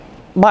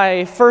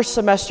My first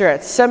semester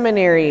at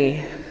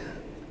seminary,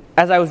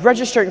 as I was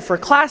registering for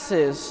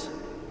classes,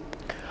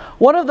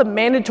 one of the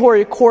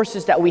mandatory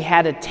courses that we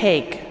had to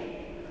take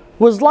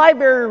was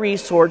Library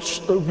Research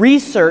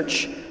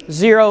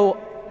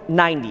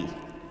 090.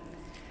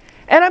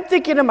 And I'm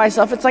thinking to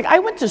myself, it's like I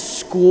went to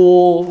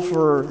school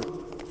for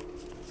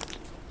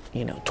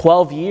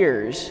 12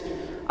 years.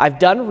 I've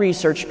done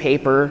research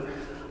paper.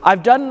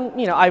 I've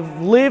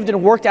lived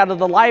and worked out of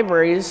the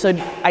libraries, so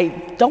I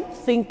don't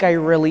think I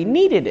really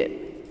needed it.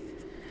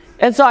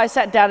 And so I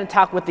sat down and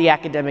talked with the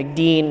academic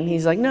dean.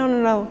 He's like,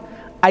 no,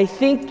 I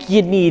think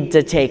you need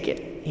to take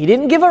it. He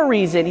didn't give a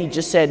reason, he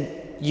just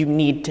said, you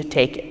need to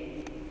take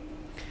it.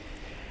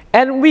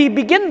 And we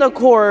begin the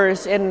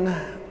course, and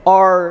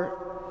our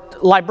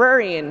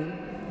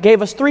librarian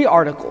gave us 3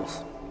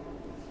 articles.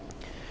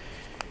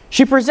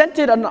 She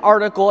presented an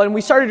article, and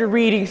we started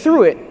reading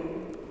through it.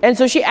 And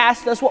so she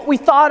asked us what we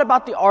thought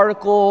about the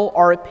article,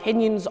 our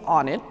opinions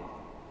on it.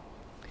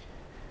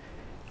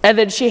 And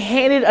then she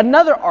handed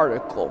another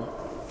article,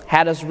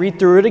 had us read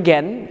through it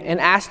again, and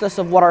asked us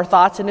of what our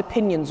thoughts and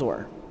opinions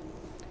were.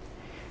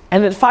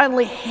 And then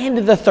finally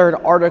handed the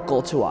 3rd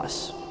article to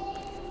us.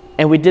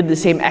 And we did the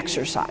same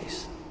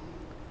exercise.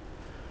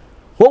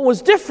 What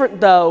was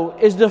different, though,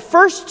 is the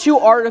first 2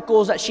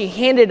 articles that she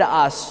handed to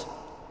us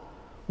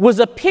was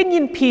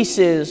opinion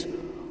pieces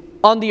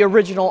on the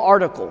original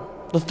article,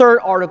 the 3rd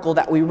article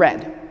that we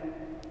read.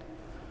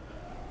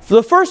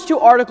 The first 2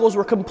 articles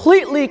were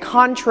completely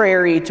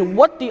contrary to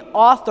what the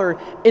author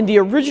in the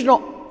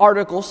original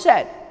article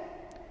said.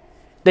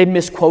 They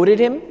misquoted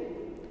him.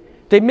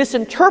 They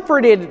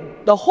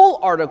misinterpreted the whole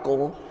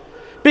article,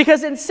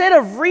 because instead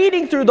of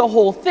reading through the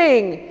whole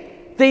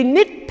thing, they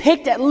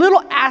nitpicked at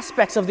little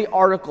aspects of the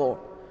article,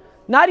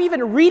 not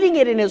even reading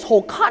it in its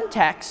whole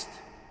context,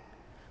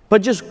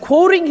 but just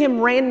quoting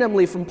him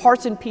randomly from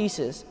parts and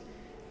pieces,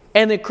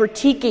 and then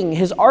critiquing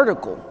his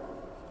article.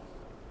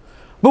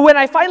 But when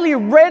I finally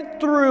read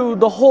through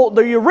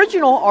the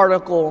original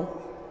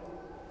article,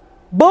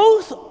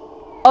 both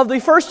of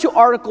the first 2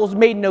 articles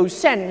made no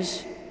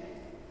sense,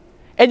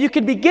 and you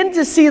can begin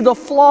to see the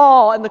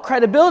flaw and the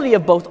credibility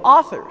of both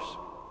authors.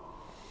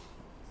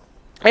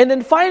 And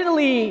then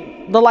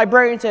finally, the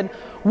librarian said,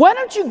 why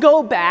don't you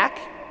go back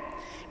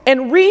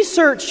and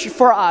research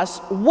for us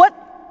what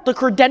the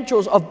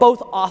credentials of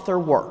both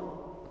authors were?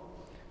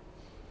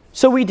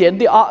 So we did.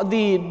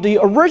 The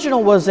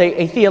original was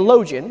a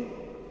theologian.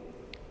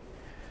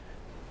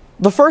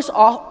 The first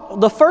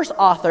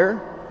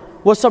author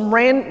was some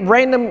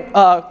random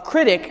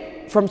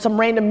critic from some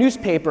random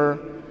newspaper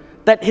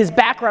that his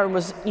background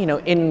was,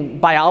 in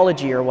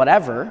biology or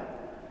whatever.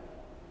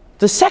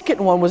 The second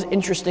one was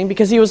interesting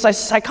because he was a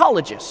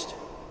psychologist.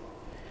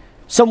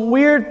 Some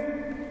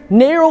weird,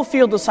 narrow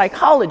field of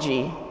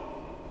psychology,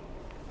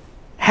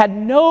 had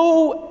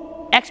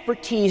no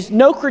expertise,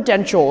 no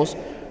credentials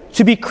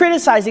to be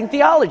criticizing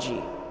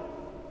theology.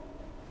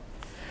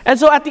 And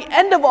so at the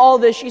end of all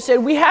this, she said,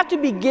 we have to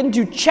begin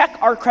to check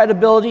our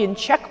credibility and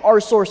check our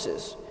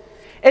sources,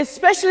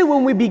 especially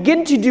when we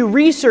begin to do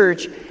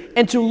research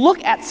and to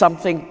look at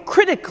something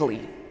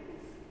critically.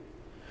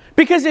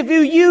 Because if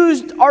you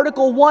used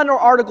Article 1 or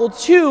Article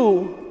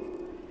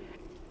 2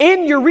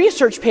 in your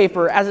research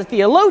paper as a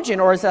theologian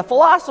or as a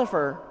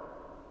philosopher,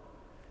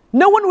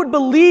 no one would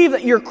believe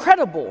that you're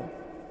credible,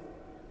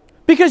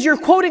 because you're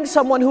quoting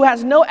someone who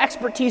has no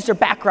expertise or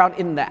background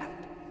in that.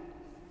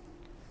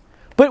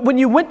 But when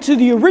you went to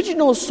the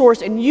original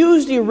source and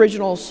used the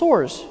original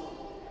source,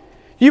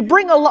 you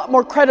bring a lot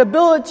more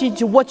credibility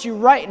to what you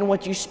write and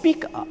what you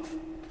speak of.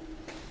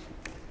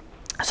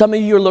 Some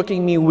of you are looking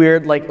at me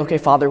weird, like, okay,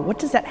 Father, what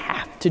does that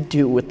have to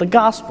do with the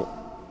gospel?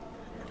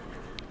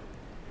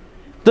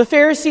 The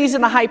Pharisees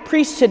and the high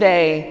priest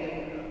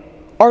today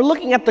are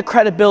looking at the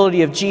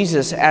credibility of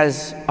Jesus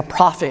as a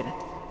prophet,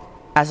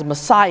 as a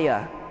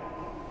Messiah,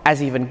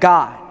 as even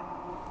God.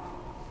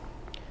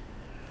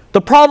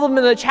 The problem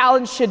and the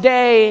challenge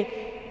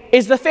today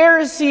is the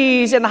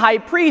Pharisees and the high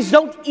priests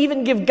don't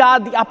even give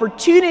God the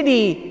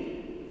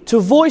opportunity to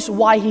voice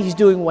why he's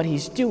doing what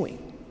he's doing.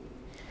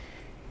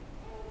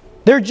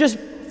 They're just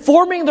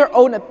forming their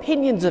own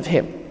opinions of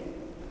him,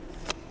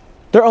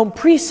 their own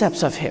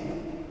precepts of him,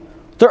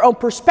 their own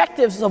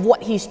perspectives of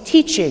what he's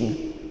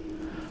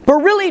teaching, but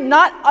really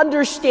not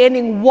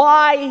understanding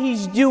why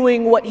he's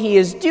doing what he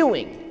is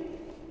doing.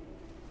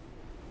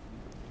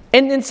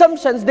 And in some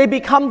sense, they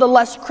become the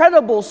less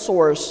credible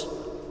source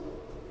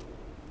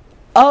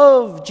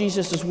of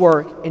Jesus'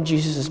 work and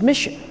Jesus'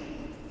 mission.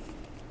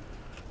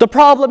 The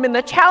problem and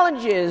the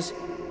challenge is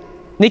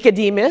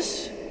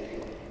Nicodemus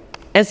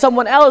and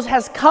someone else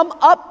has come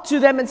up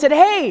to them and said,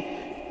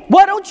 hey,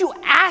 why don't you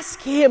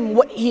ask him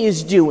what he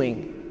is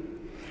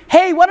doing?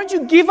 Hey, why don't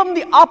you give him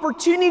the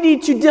opportunity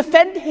to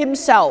defend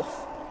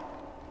himself?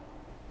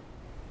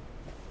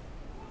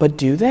 But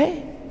do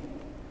they?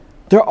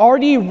 They're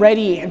already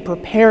ready and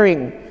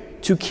preparing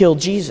to kill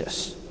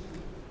Jesus.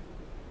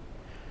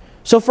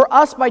 So for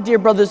us, my dear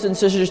brothers and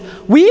sisters,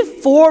 we've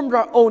formed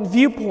our own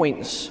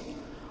viewpoints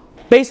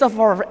based off of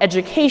our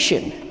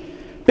education,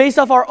 based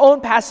off our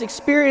own past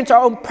experience,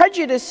 our own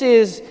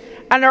prejudices,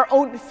 and our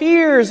own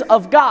fears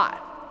of God.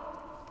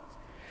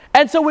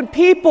 And so when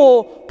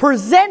people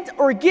present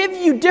or give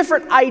you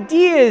different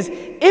ideas,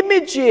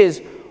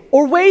 images,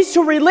 or ways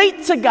to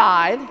relate to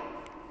God,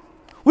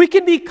 we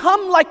can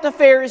become like the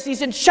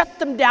Pharisees and shut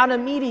them down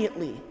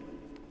immediately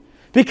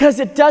because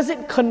it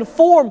doesn't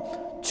conform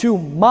to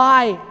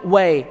my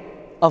way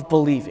of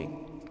believing.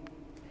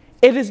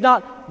 It is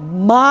not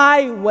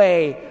my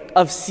way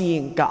of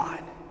seeing God.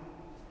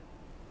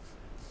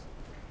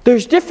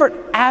 There's different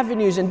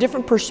avenues and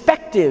different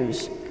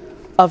perspectives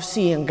of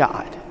seeing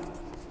God.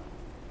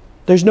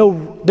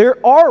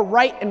 There are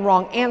right and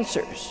wrong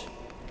answers,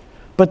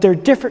 but there are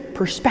different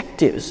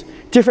perspectives,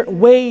 different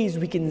ways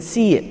we can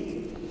see it.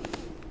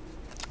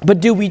 But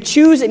do we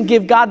choose and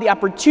give God the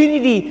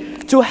opportunity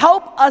to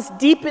help us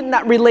deepen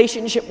that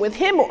relationship with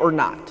Him or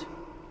not?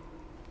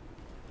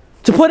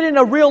 To put it in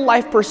a real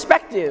life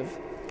perspective,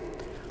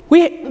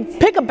 we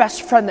pick a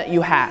best friend that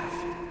you have.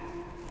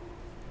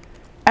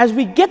 As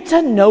we get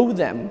to know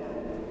them,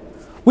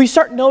 we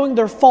start knowing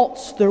their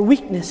faults, their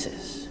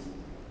weaknesses.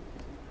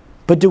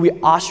 But do we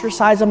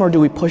ostracize them or do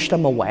we push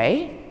them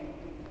away?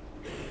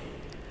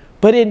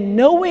 But in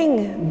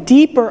knowing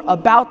deeper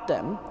about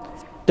them,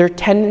 their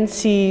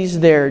tendencies,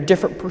 their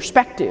different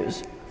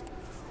perspectives,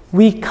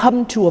 we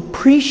come to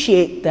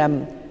appreciate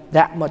them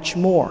that much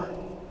more.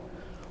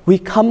 We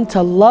come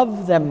to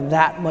love them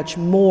that much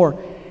more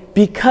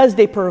because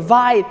they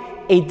provide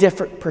a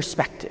different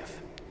perspective.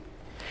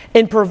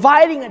 In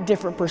providing a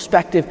different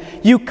perspective,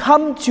 you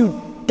come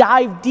to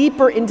dive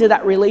deeper into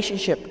that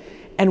relationship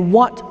and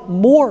want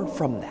more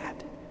from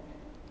that.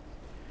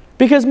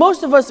 Because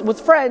most of us with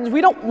friends, we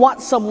don't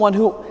want someone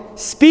who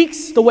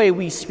speaks the way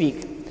we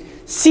speak,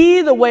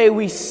 see the way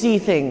we see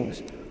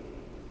things.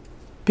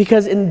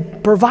 Because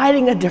in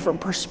providing a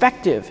different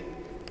perspective,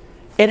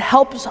 it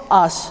helps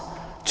us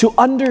to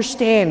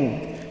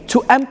understand, to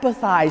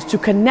empathize, to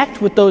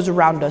connect with those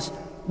around us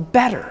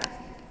better.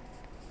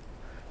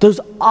 Those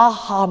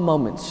aha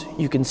moments,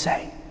 you can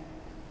say.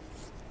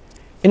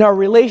 In our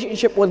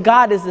relationship with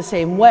God is the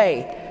same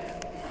way.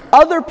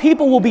 Other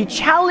people will be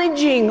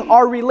challenging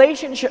our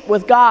relationship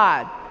with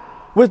God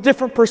with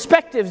different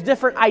perspectives,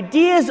 different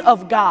ideas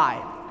of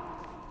God.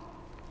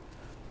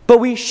 But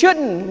we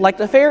shouldn't, like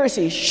the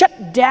Pharisees,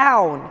 shut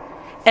down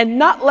and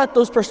not let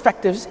those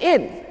perspectives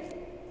in.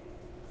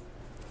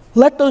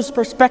 Let those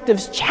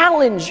perspectives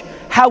challenge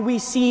how we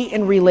see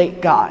and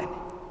relate God.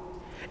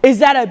 Is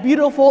that a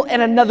beautiful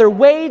and another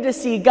way to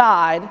see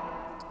God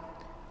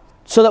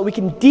so that we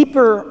can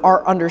deepen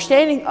our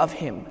understanding of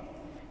Him,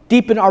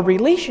 deepen our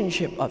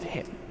relationship of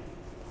Him?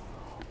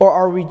 Or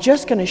are we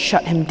just going to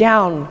shut Him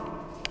down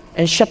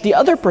and shut the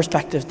other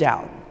perspectives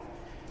down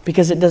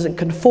because it doesn't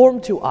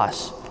conform to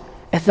us?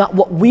 It's not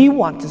what we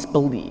want to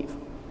believe,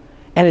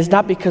 and it's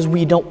not because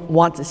we don't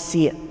want to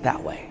see it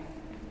that way.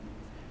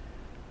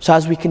 So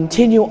as we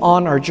continue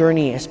on our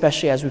journey,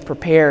 especially as we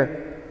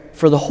prepare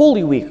for the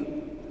Holy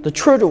Week, the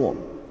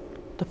Triduum,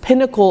 the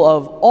pinnacle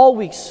of all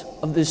weeks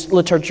of this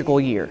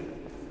liturgical year,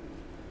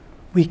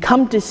 we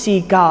come to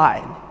see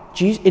God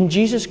in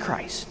Jesus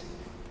Christ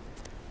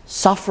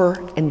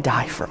suffer and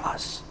die for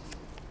us.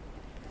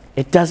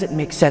 It doesn't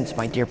make sense,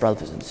 my dear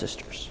brothers and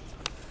sisters,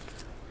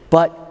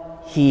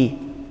 but He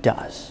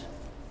does.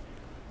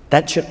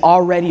 That should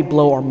already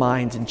blow our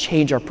minds and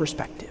change our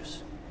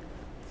perspectives.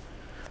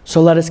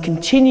 So let us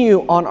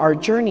continue on our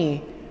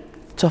journey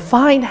to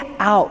find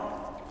out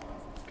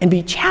and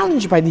be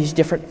challenged by these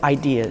different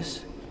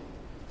ideas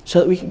so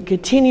that we can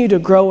continue to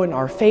grow in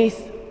our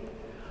faith,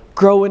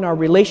 grow in our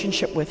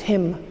relationship with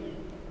Him,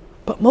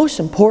 but most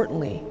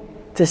importantly,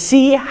 to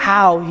see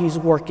how He's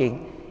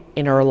working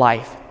in our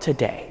life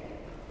today.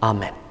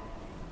 Amen.